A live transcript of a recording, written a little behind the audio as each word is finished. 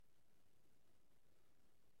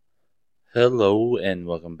Hello and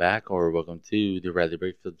welcome back, or welcome to the Riley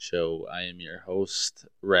Brakefield Show. I am your host,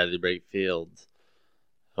 Riley Brakefield.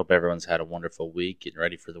 Hope everyone's had a wonderful week, getting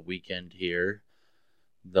ready for the weekend here.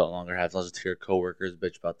 Don't longer have to listen to your coworkers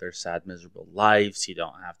bitch about their sad, miserable lives. You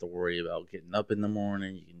don't have to worry about getting up in the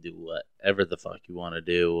morning. You can do whatever the fuck you want to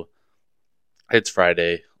do. It's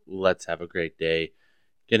Friday. Let's have a great day.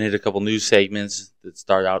 Gonna hit a couple news segments that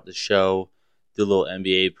start out the show. Do a little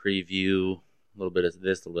NBA preview, a little bit of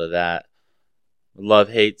this, a little bit of that.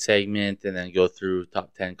 Love-hate segment, and then go through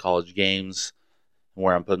top 10 college games,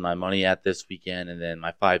 where I'm putting my money at this weekend, and then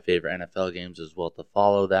my 5 favorite NFL games as well to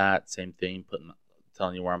follow that. Same thing,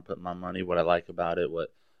 telling you where I'm putting my money, what I like about it,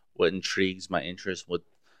 what intrigues my interest, what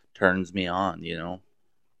turns me on, I'm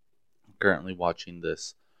currently watching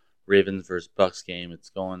this Ravens versus Bucks game. It's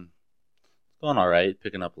going all right,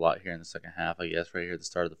 picking up a lot here in the second half, I guess, right here at the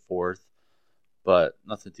start of the fourth, but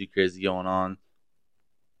nothing too crazy going on.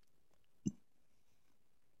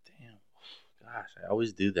 Gosh, I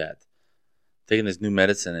always do that. Taking this new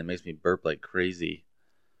medicine, it makes me burp like crazy.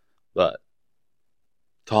 But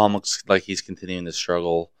Tom looks like he's continuing to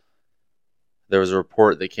struggle. There was a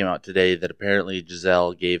report that came out today that apparently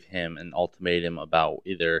Giselle gave him an ultimatum about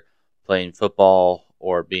either playing football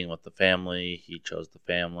or being with the family. He chose the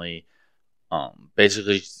family.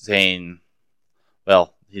 Basically saying,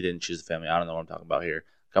 well, he didn't choose the family. I don't know what I'm talking about here.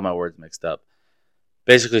 Got my words mixed up.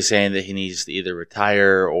 Basically saying that he needs to either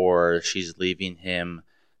retire or she's leaving him.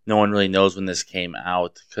 No one really knows when this came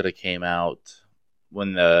out. Could have came out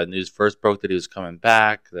when the news first broke that he was coming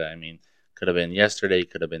back. Could have been yesterday.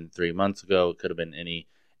 Could have been 3 months ago. Could have been any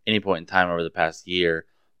point in time over the past year.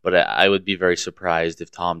 But I would be very surprised if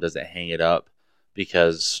Tom doesn't hang it up,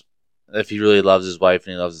 because if he really loves his wife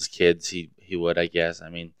and he loves his kids, he would, I guess.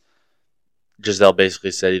 Giselle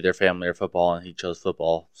basically said either family or football, and he chose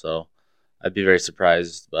football. So I'd be very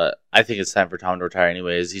surprised, but I think it's time for Tom to retire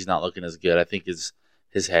anyways. He's not looking as good. I think his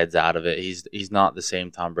head's out of it. He's not the same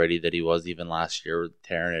Tom Brady that he was even last year,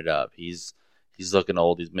 tearing it up. He's looking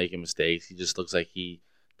old. He's making mistakes. He just looks like he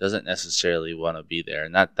doesn't necessarily want to be there,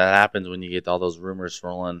 and that happens when you get all those rumors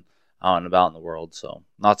swirling out and about in the world. So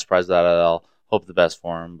not surprised at that at all. Hope the best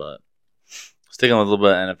for him. But sticking with a little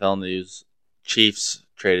bit of NFL news, Chiefs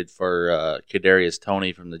traded for Kadarius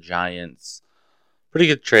Toney from the Giants. Pretty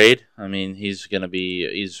good trade.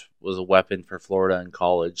 Was a weapon for Florida in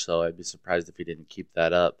college, so I'd be surprised if he didn't keep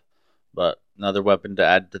that up. But another weapon to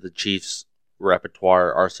add to the Chiefs'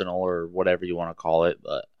 repertoire, arsenal, or whatever you want to call it.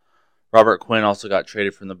 But Robert Quinn also got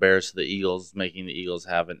traded from the Bears to the Eagles, making the Eagles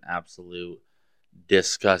have an absolute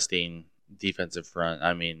disgusting defensive front.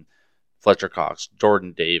 Fletcher Cox,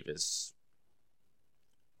 Jordan Davis,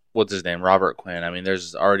 what's his name, Robert Quinn.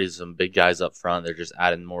 There's already some big guys up front. They're just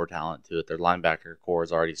adding more talent to it. Their linebacker core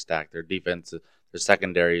is already stacked. Their defense, their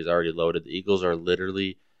secondary is already loaded. The Eagles are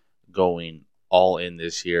literally going all in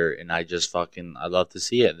this year, and I love to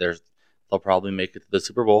see it. They'll probably make it to the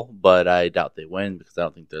Super Bowl, but I doubt they win because I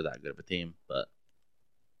don't think they're that good of a team. But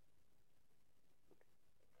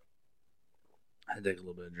I had to take a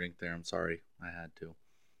little bit of drink there. I'm sorry. I had to.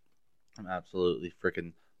 I'm absolutely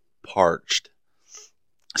freaking parched.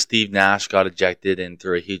 Steve Nash got ejected and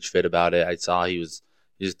threw a huge fit about it. I saw he was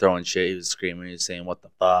throwing shit. He was screaming. He was saying, "What the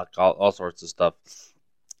fuck?" All sorts of stuff.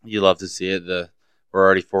 You love to see it. We're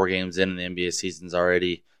already 4 games in, and the NBA season's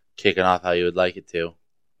already kicking off how you would like it to.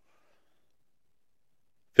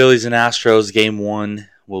 Phillies and Astros game 1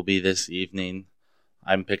 will be this evening.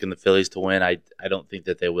 I'm picking the Phillies to win. I don't think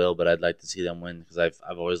that they will, but I'd like to see them win because I've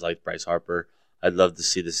always liked Bryce Harper. I'd love to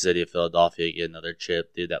see the city of Philadelphia get another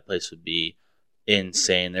chip. Dude, that place would be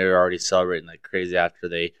insane. They were already celebrating like crazy after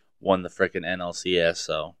they won the frickin' NLCS.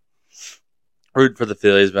 So root for the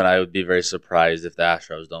Phillies, but I would be very surprised if the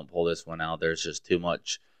Astros don't pull this one out. There's just too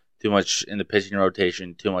much in the pitching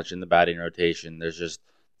rotation, too much in the batting rotation. There's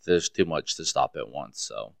too much to stop at once.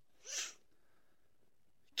 So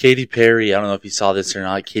Katy Perry, I don't know if you saw this or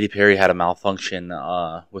not. Katy Perry had a malfunction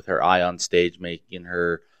with her eye on stage, making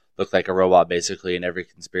her look like a robot, basically, and every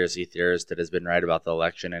conspiracy theorist that has been right about the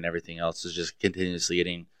election and everything else is just continuously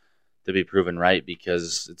getting to be proven right,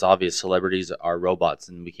 because it's obvious celebrities are robots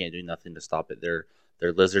and we can't do nothing to stop it. They're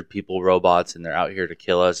lizard people robots, and they're out here to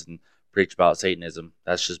kill us and preach about Satanism.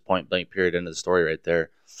 That's just point blank period, end of the story right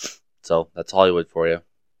there. So that's Hollywood for you.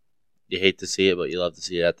 You hate to see it, but you love to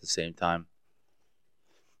see it at the same time.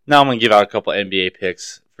 Now I'm going to give out a couple NBA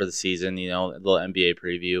picks for the season, a little NBA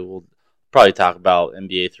preview. We'll probably talk about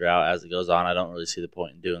NBA throughout as it goes on. I don't really see the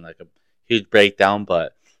point in doing like a huge breakdown,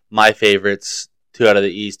 but my favorites, 2 out of the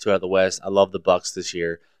East, 2 out of the West. I love the Bucks this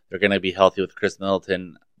year. They're going to be healthy with Chris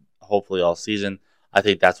Middleton hopefully all season. I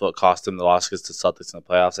think that's what cost them the loss against the Celtics in the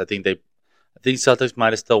playoffs. I think I think Celtics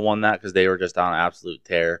might have still won that because they were just on an absolute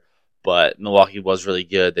tear. But Milwaukee was really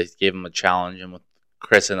good. They gave them a challenge, and with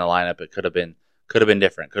Chris in the lineup, it could have been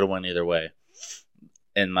different. Could have went either way.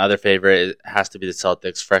 And my other favorite has to be the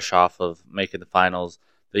Celtics, fresh off of making the finals.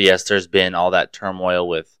 But yes, there's been all that turmoil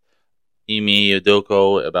with Ime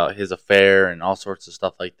Udoka about his affair and all sorts of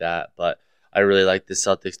stuff like that. But I really like the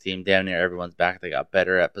Celtics team. Damn near everyone's back. They got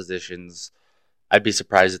better at positions. I'd be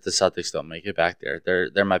surprised if the Celtics don't make it back there.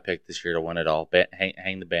 They're my pick this year to win it all.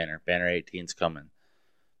 Hang the banner. Banner 18's coming.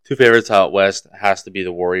 Two favorites out west has to be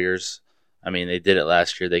the Warriors. I mean, they did it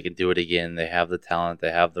last year. They can do it again. They have the talent.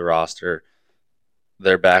 They have the roster.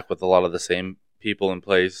 They're back with a lot of the same people in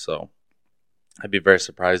place. So I'd be very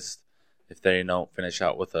surprised if they don't finish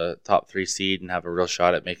out with a top 3 seed and have a real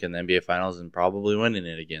shot at making the NBA Finals and probably winning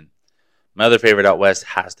it again. My other favorite out west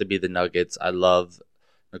has to be the Nuggets. I love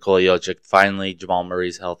Nikola Jokic. Finally, Jamal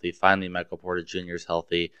Murray's healthy. Finally, Michael Porter Jr. is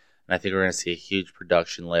healthy. And I think we're going to see a huge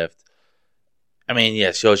production lift. I mean,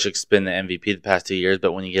 yes, Jokic's been the MVP the past 2 years,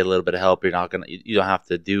 but when you get a little bit of help, you don't have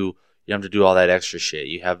to do all that extra shit.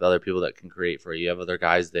 You have other people that can create for you. You have other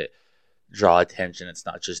guys that draw attention. It's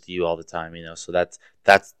not just you all the time, So that's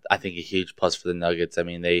I think a huge plus for the Nuggets. I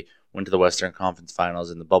mean, they went to the Western Conference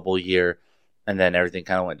Finals in the bubble year, and then everything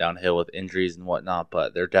kind of went downhill with injuries and whatnot.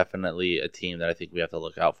 But they're definitely a team that I think we have to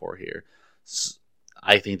look out for here.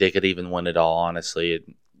 I think they could even win it all. Honestly,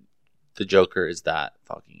 the Joker is that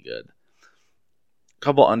fucking good. A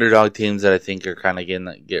couple underdog teams that I think are kind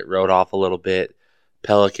of get rode off a little bit.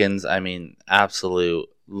 Pelicans, I mean, absolute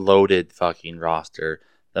loaded fucking roster.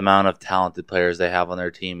 The amount of talented players they have on their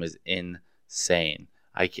team is insane.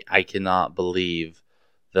 I cannot believe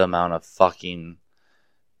the amount of fucking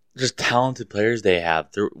just talented players they have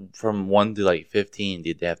from 1 to like 15.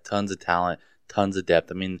 Dude, they have tons of talent, tons of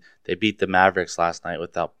depth. I mean, they beat the Mavericks last night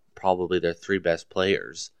without probably their 3 best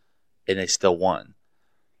players, and they still won.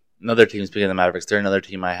 Another team, speaking of the Mavericks, they're another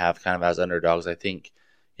team I have kind of as underdogs. I think,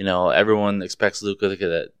 everyone expects Luka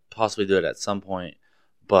to possibly do it at some point,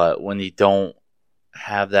 but when you don't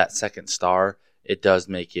have that second star, it does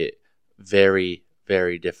make it very,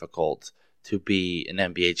 very difficult to be an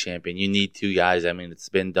NBA champion. You need 2 guys. I mean, it's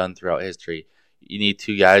been done throughout history. You need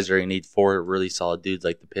 2 guys, or you need 4 really solid dudes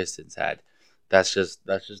like the Pistons had. That's just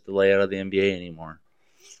the layout of the NBA anymore.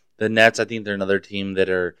 The Nets, I think they're another team that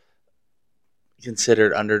are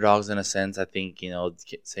considered underdogs in a sense. I think,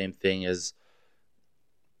 same thing as,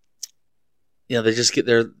 they just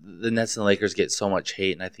the Nets and the Lakers get so much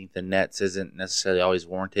hate, and I think the Nets isn't necessarily always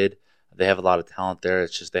warranted. They have a lot of talent there.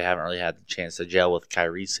 It's just they haven't really had the chance to gel with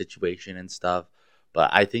Kyrie's situation and stuff. But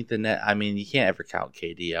I think the Net, I mean, you can't ever count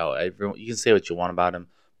KD out. You can say what you want about him,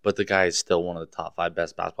 but the guy is still one of the top 5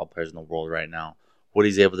 best basketball players in the world right now. What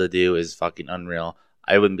he's able to do is fucking unreal.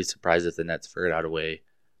 I wouldn't be surprised if the Nets figured out a way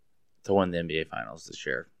to win the NBA Finals this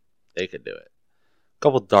year. They could do it. A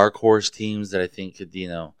couple dark horse teams that I think could,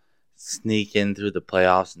 sneak in through the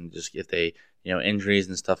playoffs, and just if they, injuries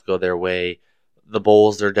and stuff go their way. The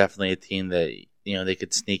Bulls, they're definitely a team that, they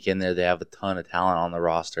could sneak in there. They have a ton of talent on the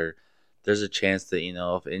roster. There's a chance that,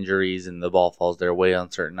 if injuries and the ball falls their way on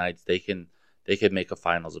certain nights, they could make a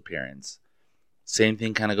finals appearance. Same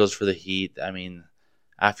thing kind of goes for the Heat. I mean,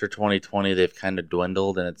 after 2020, they've kind of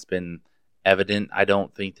dwindled, and it's been evident. I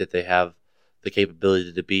don't think that they have the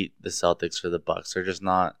capability to beat the Celtics or the Bucks. They're just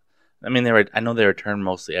not. I mean, I know they return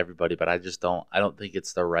mostly everybody, but I don't think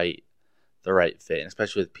it's the right fit, and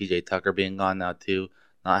especially with PJ Tucker being gone now too,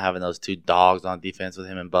 not having those 2 dogs on defense with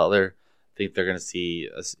him and Butler. I think they're going to see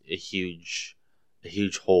a huge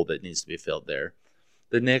hole that needs to be filled there.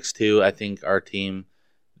 The Knicks too, I think, are a team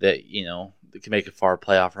that that can make a far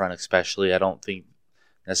playoff run. Especially, I don't think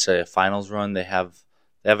necessarily a finals run. They have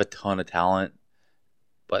a ton of talent,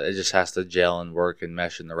 but it just has to gel and work and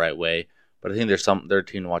mesh in the right way. But I think they're a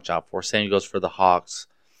team to watch out for. Same goes for the Hawks.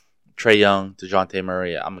 Trae Young, DeJounte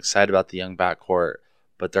Murray. I'm excited about the young backcourt,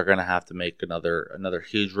 but they're going to have to make another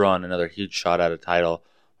huge run, another huge shot at a title.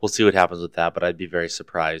 We'll see what happens with that, but I'd be very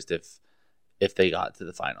surprised if they got to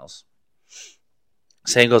the finals.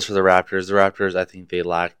 Same goes for the Raptors. The Raptors, I think they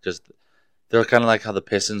lack they're kind of like how the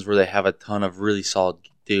Pistons were. They have a ton of really solid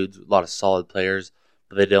dudes, a lot of solid players,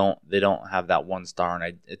 but they don't have that one star,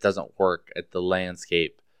 and it doesn't work at the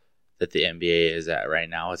landscape that the NBA is at right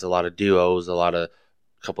now. It's a lot of duos, a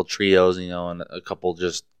couple trios, and a couple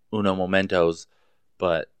just uno momentos.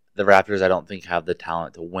 But the Raptors, I don't think, have the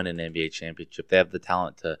talent to win an NBA championship. They have the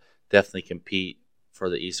talent to definitely compete for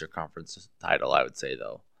the Eastern Conference title, I would say,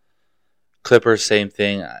 though. Clippers, same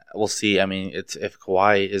thing. We'll see. I mean, if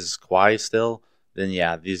Kawhi still, then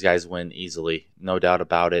yeah, these guys win easily. No doubt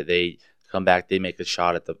about it. They come back, they make a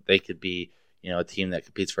shot they could be, a team that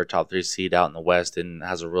competes for a top 3 seed out in the West and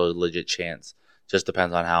has a really legit chance. Just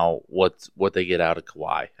depends on what they get out of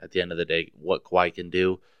Kawhi. At the end of the day, what Kawhi can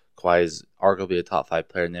do. Kawhi is arguably a top 5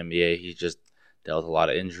 player in the NBA. He's just dealt with a lot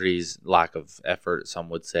of injuries, lack of effort, some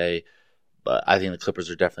would say. But I think the Clippers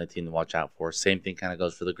are definitely a team to watch out for. Same thing kind of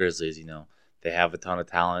goes for the Grizzlies. They have a ton of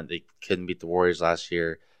talent. They couldn't beat the Warriors last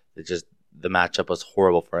year. The matchup was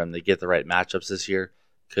horrible for them. They get the right matchups this year,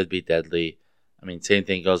 could be deadly. I mean, same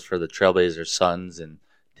thing goes for the Trailblazers, Suns, and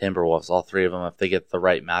Timberwolves. All three of them, if they get the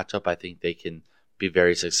right matchup, I think they can be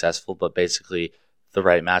very successful. But basically, the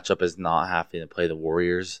right matchup is not having to play the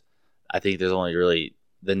Warriors. I think there's only really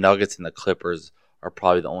the Nuggets and the Clippers are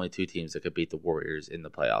probably the only two teams that could beat the Warriors in the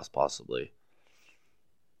playoffs, possibly.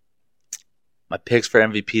 My picks for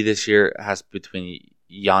MVP this year has between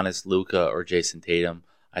Giannis, Luka, or Jason Tatum.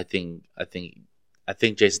 I think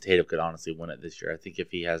Jason Tatum could honestly win it this year. I think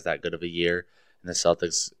if he has that good of a year and the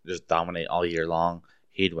Celtics just dominate all year long,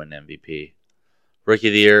 he'd win MVP. Rookie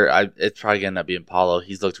of the year, it's probably going to end up being Paulo.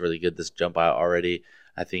 He's looked really good this jump out already.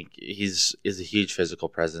 I think is a huge physical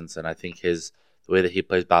presence, and I think the way that he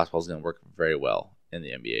plays basketball is going to work very well in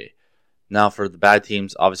the NBA. Now for the bad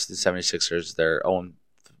teams, obviously the 76ers, they're 0-1-3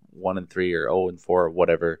 or 0-4 or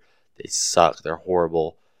whatever. They suck. They're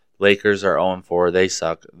horrible. Lakers are 0-4. They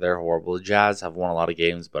suck. They're horrible. The Jazz have won a lot of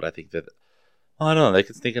games, but I think that, I don't know, they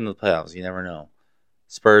could sneak into the playoffs. You never know.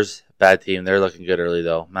 Spurs, bad team. They're looking good early,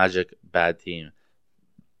 though. Magic, bad team.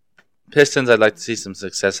 Pistons, I'd like to see some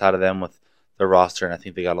success out of them with their roster, and I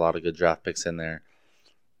think they got a lot of good draft picks in there.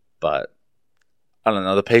 But I don't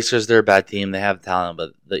know. The Pacers, they're a bad team. They have talent,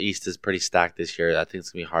 but the East is pretty stacked this year. I think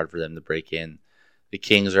it's going to be hard for them to break in. The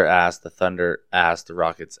Kings are ass. The Thunder, ass. The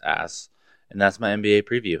Rockets, ass. And that's my NBA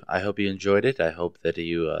preview. I hope you enjoyed it. I hope that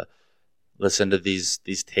you listen to these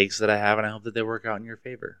takes that I have, and I hope that they work out in your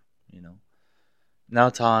favor. Now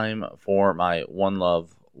time for my One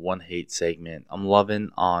Love, One Hate segment. I'm loving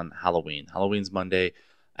on Halloween. Halloween's Monday.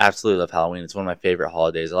 Absolutely love Halloween. It's one of my favorite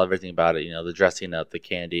holidays. I love everything about it. The dressing up, the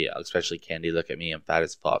candy, especially candy. Look at me. I'm fat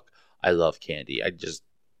as fuck. I love candy. I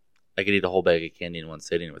could eat a whole bag of candy in one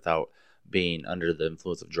sitting without being under the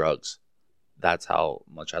influence of drugs. That's how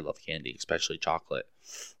much I love candy, especially chocolate.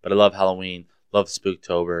 But I love Halloween, love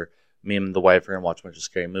Spooktober. Me and the wife are going to watch a bunch of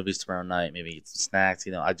scary movies tomorrow night, maybe eat some snacks.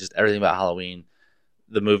 Everything about Halloween,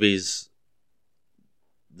 the movies,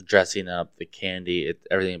 the dressing up, the candy,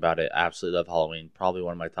 everything about it. Absolutely love Halloween. Probably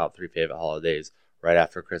one of my top 3 favorite holidays right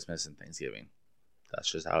after Christmas and Thanksgiving.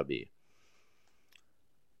 That's just how it be.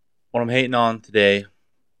 What I'm hating on today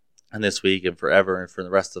and this week and forever and for the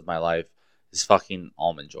rest of my life is fucking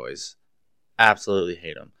Almond Joys. Absolutely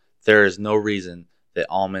hate them. There is no reason that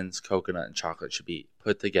almonds, coconut, and chocolate should be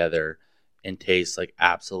put together and taste like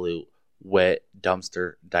absolute wet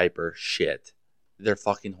dumpster diaper shit. They're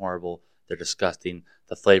fucking horrible. They're disgusting.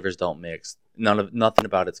 The flavors don't mix. Nothing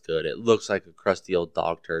about it's good. It looks like a crusty old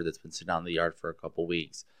dog turd that's been sitting out in the yard for a couple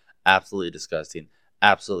weeks. Absolutely disgusting.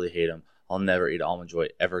 Absolutely hate them. I'll never eat Almond Joy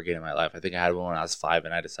ever again in my life. I think I had one when I was 5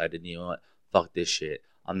 and I decided, you know what? Fuck this shit.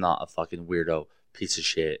 I'm not a fucking weirdo piece of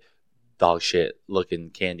shit, dog shit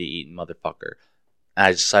looking candy eating motherfucker. And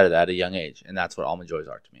I decided that at a young age, and that's what Almond Joys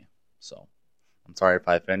are to me. So I'm sorry if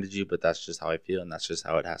I offended you, but that's just how I feel, and that's just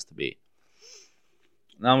how it has to be.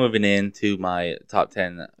 Now moving into my top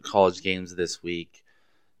 10 college games this week.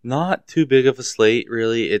 Not too big of a slate,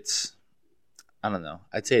 really. I don't know.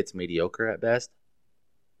 I'd say it's mediocre at best.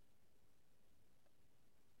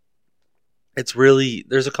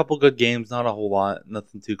 There's a couple good games, not a whole lot,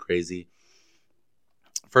 nothing too crazy.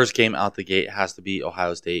 First game out the gate has to be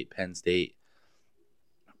Ohio State, Penn State.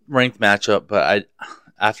 Ranked matchup, but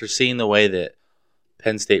after seeing the way that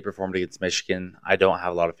Penn State performed against Michigan, I don't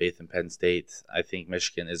have a lot of faith in Penn State. I think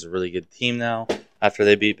Michigan is a really good team now after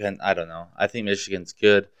they beat Penn. I don't know. I think Michigan's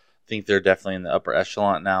good. I think they're definitely in the upper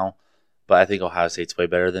echelon now, but I think Ohio State's way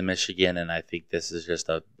better than Michigan, and I think this is just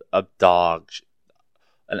an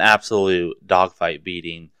absolute dogfight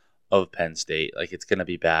beating of Penn State. Like, it's going to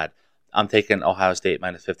be bad. I'm taking Ohio State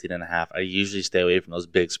minus 15.5. I usually stay away from those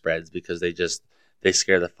big spreads because they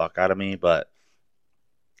scare the fuck out of me, but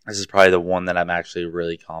this is probably the one that I'm actually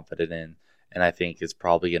really confident in, and I think it's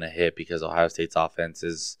probably going to hit because Ohio State's offense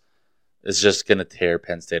is just going to tear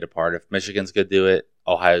Penn State apart. If Michigan's could do it,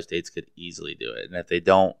 Ohio State's could easily do it, and if they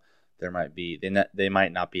don't, they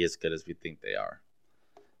might not be as good as we think they are.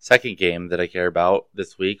 Second game that I care about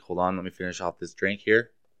this week, hold on, let me finish off this drink here,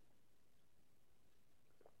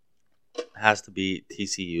 has to be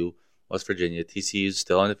TCU, West Virginia. TCU's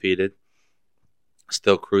still undefeated.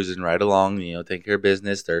 Still cruising right along, taking care of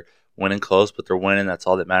business. They're winning close, but they're winning. That's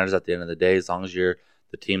all that matters at the end of the day, as long as you're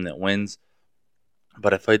the team that wins.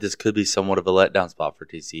 but I feel like this could be somewhat of a letdown spot for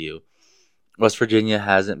TCU. West Virginia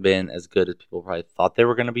hasn't been as good as people probably thought they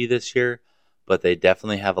were going to be this year, but they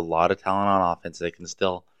definitely have a lot of talent on offense. They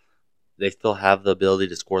still have the ability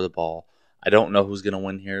to score the ball. I don't know who's going to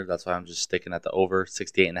win here. That's why I'm just sticking at the over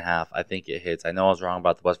 68.5. I think it hits. I know I was wrong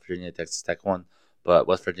about the West Virginia Texas Tech one, but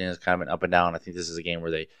West Virginia is kind of an up and down. I think this is a game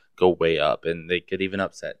where they go way up, and they could even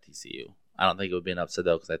upset TCU. I don't think it would be an upset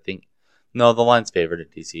though, because I think no, the line's favored in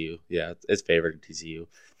TCU. Yeah, it's favored in TCU.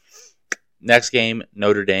 Next game,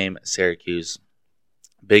 Notre Dame, Syracuse.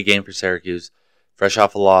 Big game for Syracuse. Fresh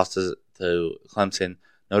off a loss to Clemson.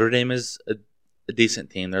 Notre Dame is a decent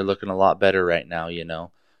team. They're looking a lot better right now,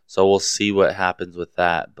 So we'll see what happens with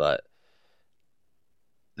that. But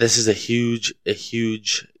this is a huge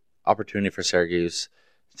opportunity for Syracuse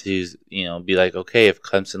to, be like, okay, if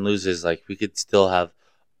Clemson loses, like we could still have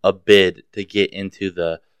a bid to get into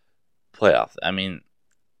the playoff. I mean,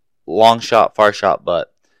 long shot, far shot,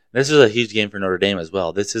 but this is a huge game for Notre Dame as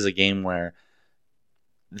well. This is a game where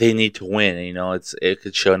they need to win. It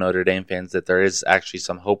could show Notre Dame fans that there is actually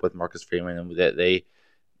some hope with Marcus Freeman and that they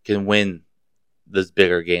can win those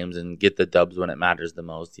bigger games and get the dubs when it matters the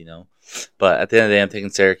most. But at the end of the day, I'm taking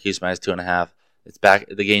Syracuse minus 2.5. It's back.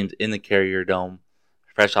 The game's in the Carrier Dome,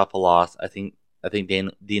 fresh off a loss. I think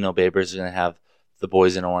Dino Babers is going to have the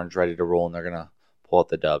boys in orange ready to roll, and they're going to pull out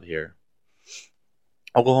the dub here.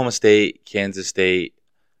 Oklahoma State, Kansas State.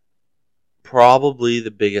 Probably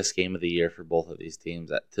the biggest game of the year for both of these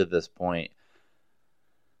teams to this point.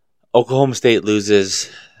 Oklahoma State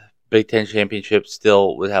loses. Big Ten championship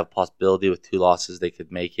still would have possibility with 2 losses. They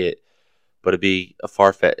could make it, but it'd be it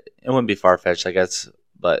wouldn't be far-fetched, I guess,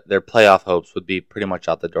 but their playoff hopes would be pretty much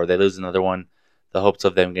out the door. They lose another one, the hopes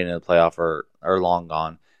of them getting to the playoff are long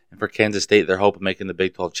gone. And for Kansas State, their hope of making the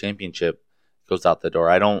Big 12 championship goes out the door.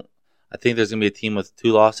 I think there's going to be a team with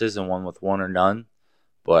 2 losses and one with 1 or none.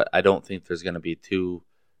 But I don't think there's going to be 2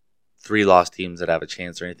 3-loss teams that have a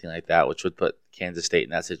chance or anything like that, which would put Kansas State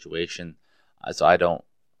in that situation. So I don't.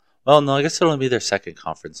 Well, no, I guess it'll only be their second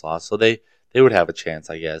conference loss, so they would have a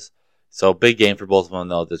chance, I guess. So big game for both of them,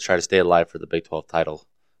 though, to try to stay alive for the Big 12 title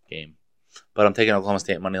game. But I'm taking Oklahoma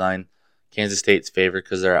State money line. Kansas State's favored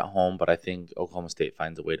because they're at home, but I think Oklahoma State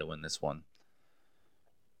finds a way to win this one.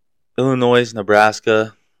 Illinois,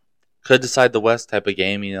 Nebraska could decide the West type of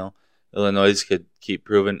game, Illinois could keep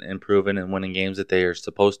improving and winning games that they are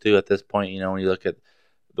supposed to at this point, when you look at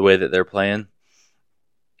the way that they're playing.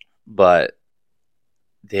 But,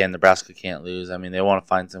 damn, Nebraska can't lose. I mean, they want to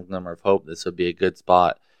find some glimmer of hope. This would be a good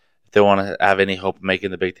spot. If they want to have any hope of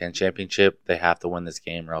making the Big Ten championship, they have to win this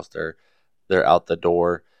game or else they're out the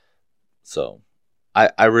door. So,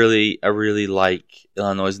 I really like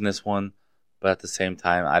Illinois in this one. But at the same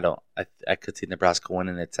time, I could see Nebraska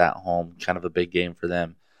winning. It's at home, kind of a big game for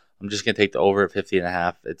them. I'm just going to take the over at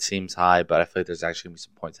 50.5. It seems high, but I feel like there's actually going to be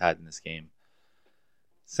some points had in this game.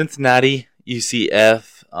 Cincinnati,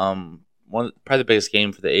 UCF, probably the biggest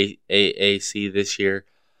game for the AAC this year.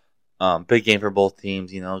 Big game for both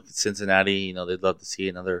teams. Cincinnati, they'd love to see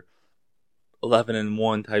another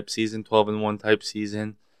 11-1 type season, 12-1 type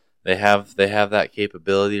season. They have that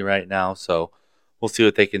capability right now, so we'll see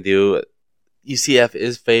what they can do. UCF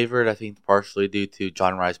is favored, I think, partially due to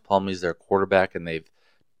John Rice Plumlee's their quarterback, and they've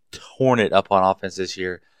torn it up on offense this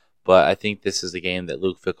year. But I think this is the game that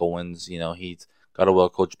Luke Fickell wins. He's got a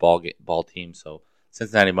well-coached ball team, so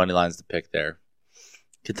Cincinnati money line's the pick there.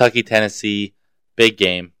 Kentucky, Tennessee, big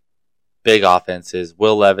game, big offenses.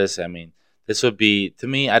 Will Levis, I mean, this would be, to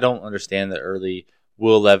me, I don't understand the early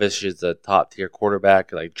Will Levis is a top-tier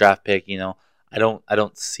quarterback, like draft pick, I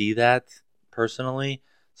don't see that personally.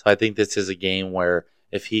 So I think this is a game where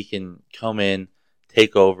if he can come in,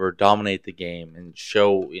 take over, dominate the game, and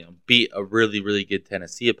show, beat a really, really good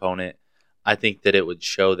Tennessee opponent, I think that it would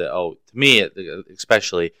show that, to me,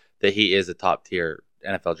 especially, that he is a top-tier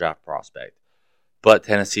NFL draft prospect. But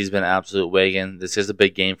Tennessee's been an absolute wagon. This is a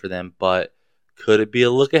big game for them, but could it be a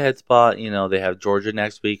look-ahead spot? They have Georgia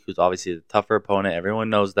next week, who's obviously the tougher opponent. Everyone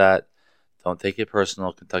knows that. Don't take it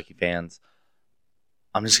personal, Kentucky fans.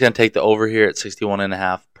 I'm just going to take the over here at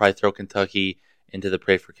 61.5. Probably throw Kentucky into the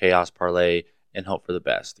Pray for Chaos parlay and hope for the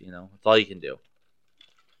best. That's all you can do.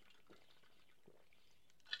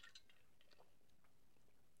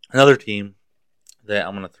 Another team that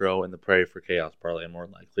I'm going to throw in the Pray for Chaos parlay more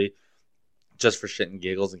likely, just for shit and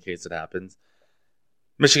giggles in case it happens.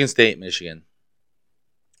 Michigan State, Michigan.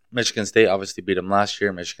 Michigan State obviously beat them last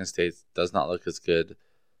year. Michigan State does not look as good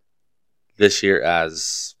this year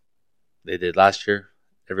as they did last year.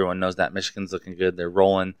 Everyone knows that Michigan's looking good. They're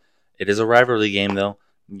rolling. It is a rivalry game, though.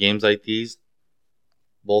 Games like these,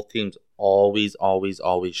 both teams always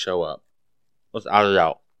show up. without a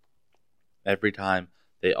doubt. Every time,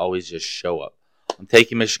 they always just show up. I'm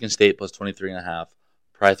taking Michigan State plus 23.5.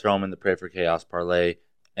 Probably throw them in the Pray for Chaos parlay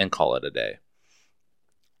and call it a day.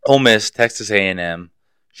 Ole Miss, Texas A&M,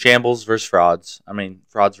 shambles versus frauds.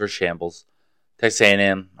 Frauds versus shambles. Texas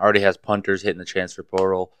A&M already has punters hitting the transfer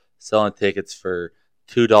portal, selling tickets for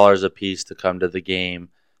 $2 a piece to come to the game.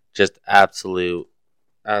 Just absolute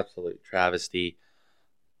travesty.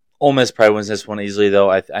 Ole Miss probably wins this one easily,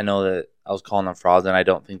 though. I know that I was calling them frauds, and I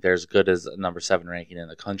don't think they're as good as a number 7 ranking in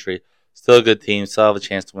the country. Still a good team. Still have a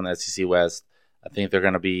chance to win the SEC West. I think they're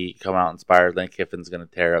going to be coming out inspired. Lane Kiffin's going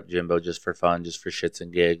to tear up Jimbo just for fun, just for shits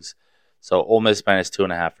and gigs. So Ole Miss minus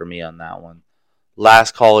 2.5 for me on that one.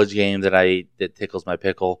 Last college game that tickles my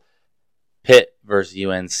pickle: Pitt versus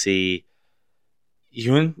UNC.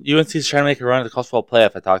 UNC is trying to make a run at the college football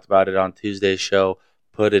playoff. I talked about it on Tuesday's show.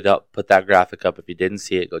 Put that graphic up. If you didn't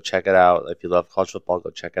see it, go check it out. If you love college football, go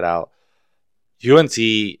check it out.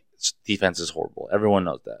 UNC's defense is horrible. Everyone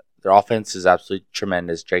knows that. Their offense is absolutely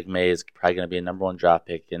tremendous. Drake May is probably going to be a number 1 draft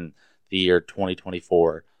pick in the year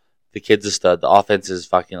 2024. The kid's a stud. The offense is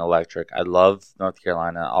fucking electric. I love North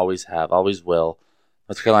Carolina. Always have. Always will.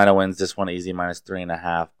 North Carolina wins this one easy, minus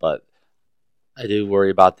 3.5. But I do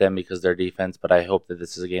worry about them because of their defense. But I hope that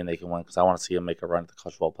this is a game they can win because I want to see them make a run at the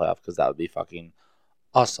college football playoff because that would be fucking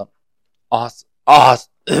awesome. Awesome.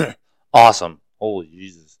 Holy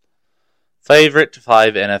Jesus. Favorite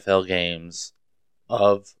 5 NFL games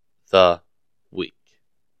of the week.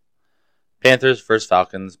 Panthers versus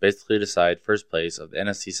Falcons basically decide first place of the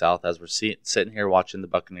NFC South as we're sitting here watching the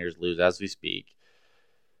Buccaneers lose as we speak.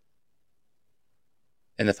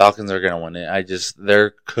 And the Falcons are going to win it.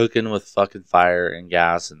 They're cooking with fucking fire and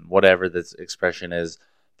gas and whatever this expression is.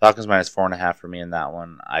 Falcons minus 4.5 for me in that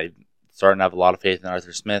one. I'm starting to have a lot of faith in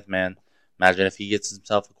Arthur Smith, man. Imagine if he gets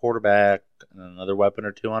himself a quarterback and another weapon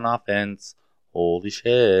or two on offense. Holy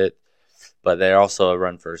shit. But they're also a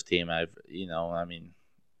run-first team.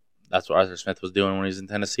 That's what Arthur Smith was doing when he was in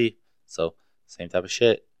Tennessee. So, same type of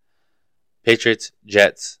shit. Patriots,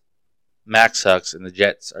 Jets. Max sucks, and the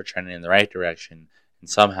Jets are trending in the right direction. And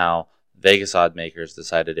somehow, Vegas odd makers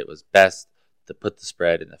decided it was best to put the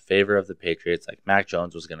spread in the favor of the Patriots, like Mac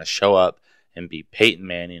Jones was going to show up and be Peyton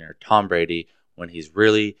Manning or Tom Brady when he's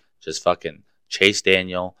really just fucking Chase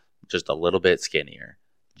Daniel, just a little bit skinnier.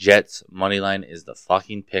 Jets moneyline is the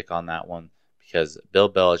fucking pick on that one because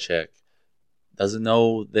Bill Belichick doesn't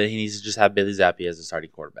know that he needs to just have Billy Zappi as a starting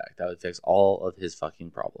quarterback. That would fix all of his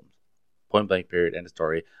fucking problems. Point blank, period, end of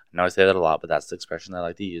story. I know I say that a lot, but that's the expression I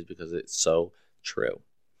like to use because it's so true.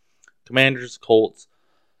 Commanders, Colts.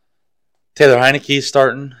 Taylor Heineke's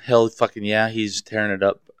starting. Hell fucking yeah, he's tearing it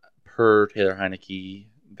up per Taylor Heineke.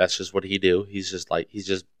 That's just what he do. He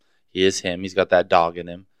is him. He's got that dog in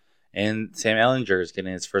him. And Sam Ehlinger is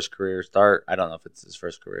getting his first career start. I don't know if it's his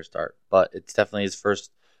first career start, but it's definitely his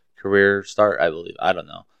first career start, I believe. I don't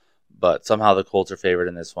know. But somehow the Colts are favored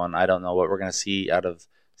in this one. I don't know what we're going to see out of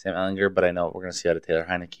Sam Ehlinger, but I know what we're going to see out of Taylor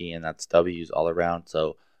Heineke, and that's W's all around.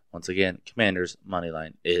 So, once again, Commanders'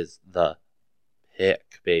 moneyline is the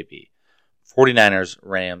pick, baby. 49ers,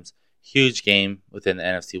 Rams. Huge game within the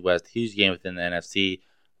NFC West. Huge game within the NFC.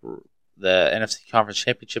 The NFC Conference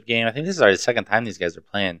Championship game. I think this is already the second time these guys are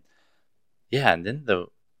playing. Yeah, and then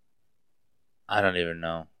I don't even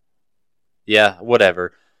know. Yeah,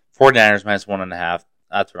 whatever. 49ers minus 1.5.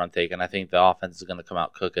 That's what I'm taking. I think the offense is going to come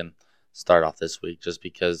out cooking start off this week just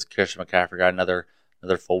because Christian McCaffrey got another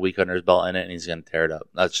full week under his belt in it, and he's going to tear it up.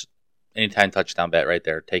 That's anytime touchdown bet right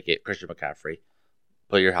there. Take it, Christian McCaffrey.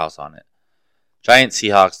 Put your house on it. Giants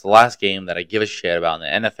Seahawks, the last game that I give a shit about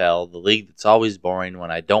in the NFL, the league that's always boring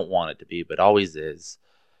when I don't want it to be, but always is.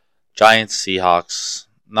 Giants Seahawks,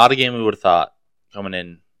 not a game we would have thought coming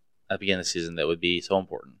in at the beginning of the season that would be so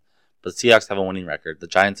important. But the Seahawks have a winning record. The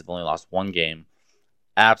Giants have only lost one game.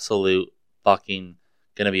 Absolute fucking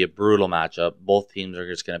going to be a brutal matchup. Both teams are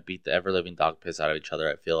just going to beat the ever-living dog piss out of each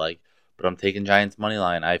other, I feel like. But I'm taking Giants money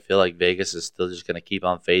line. I feel like Vegas is still just going to keep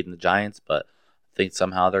on fading the Giants, but I think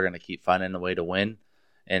somehow they're going to keep finding a way to win.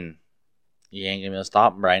 And you ain't going to be able to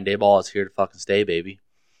stop them. Brian Daboll is here to fucking stay, baby.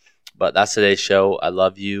 But that's today's show. I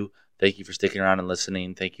love you. Thank you for sticking around and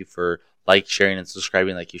listening. Thank you for sharing, and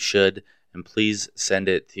subscribing like you should. And please send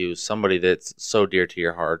it to somebody that's so dear to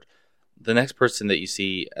your heart. The next person that you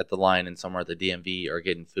see at the line in somewhere at the DMV or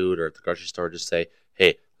getting food or at the grocery store, just say,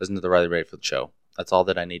 hey, listen to the Riley Brakefield show. That's all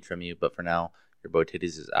that I need from you. But for now, your boy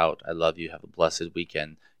Titties is out. I love you. Have a blessed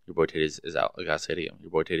weekend. Your boy Titties is out. I gotta say it again.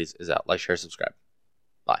 Your boy Titties is out. Like, share, subscribe.